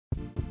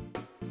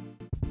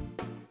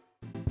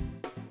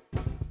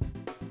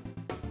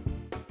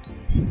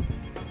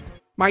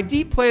My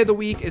deep play of the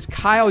week is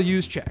Kyle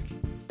Juszcyk.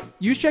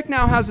 Juszcyk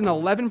now has an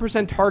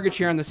 11% target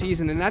share on the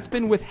season, and that's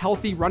been with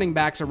healthy running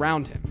backs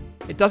around him.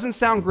 It doesn't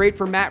sound great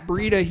for Matt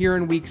Breida here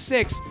in week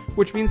 6,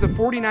 which means the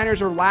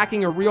 49ers are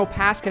lacking a real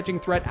pass-catching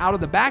threat out of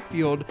the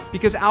backfield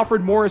because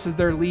Alfred Morris is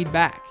their lead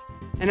back.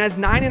 And as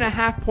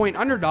 9.5-point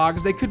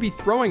underdogs, they could be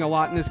throwing a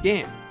lot in this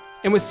game.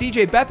 And with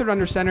CJ Beathard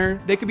under center,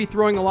 they could be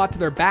throwing a lot to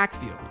their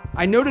backfield.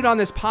 I noted on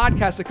this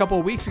podcast a couple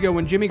of weeks ago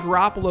when Jimmy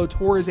Garoppolo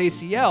tore his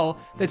ACL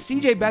that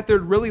CJ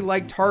Beathard really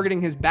liked targeting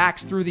his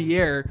backs through the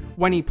air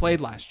when he played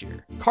last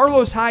year.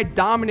 Carlos Hyde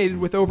dominated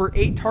with over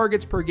 8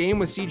 targets per game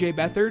with CJ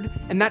Beathard,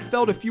 and that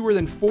fell to fewer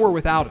than 4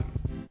 without him.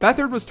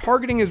 Beathard was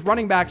targeting his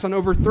running backs on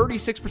over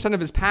 36% of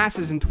his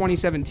passes in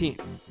 2017.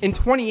 In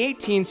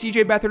 2018,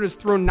 CJ Beathard has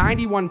thrown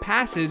 91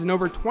 passes, and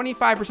over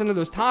 25% of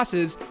those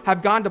tosses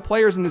have gone to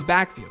players in his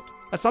backfield.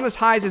 That's not as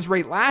high as his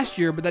rate last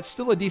year, but that's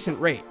still a decent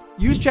rate.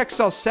 Juszczyk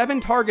saw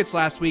 7 targets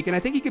last week, and I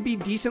think he could be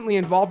decently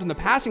involved in the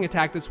passing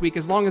attack this week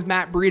as long as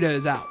Matt Breida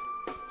is out.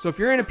 So if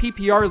you're in a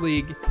PPR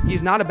league,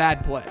 he's not a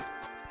bad play.